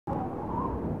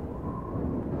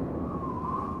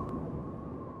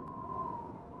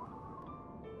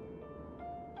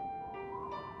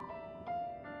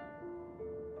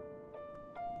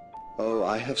Oh,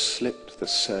 I have slipped the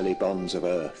surly bonds of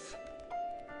earth,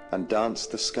 and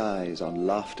danced the skies on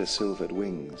laughter-silvered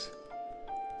wings.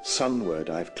 Sunward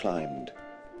I've climbed,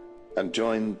 and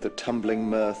joined the tumbling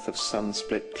mirth of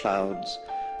sun-split clouds,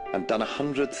 and done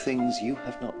 100 things you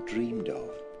have not dreamed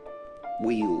of.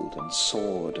 Wheeled and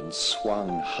soared and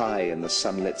swung high in the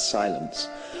sunlit silence.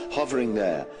 Hovering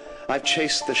there, I've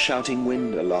chased the shouting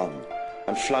wind along,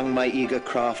 and flung my eager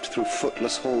craft through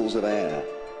footless halls of air.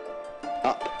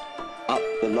 Up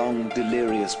the long,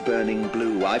 delirious, burning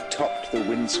blue, I've topped the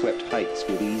windswept heights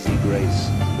with easy grace,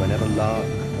 whenever lark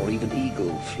or even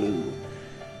eagle flew.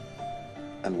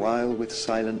 And while with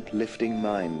silent, lifting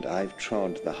mind I've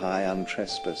trod the high,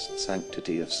 untrespassed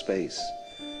sanctity of space,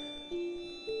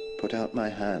 put out my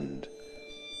hand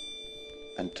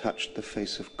and touched the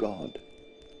face of God.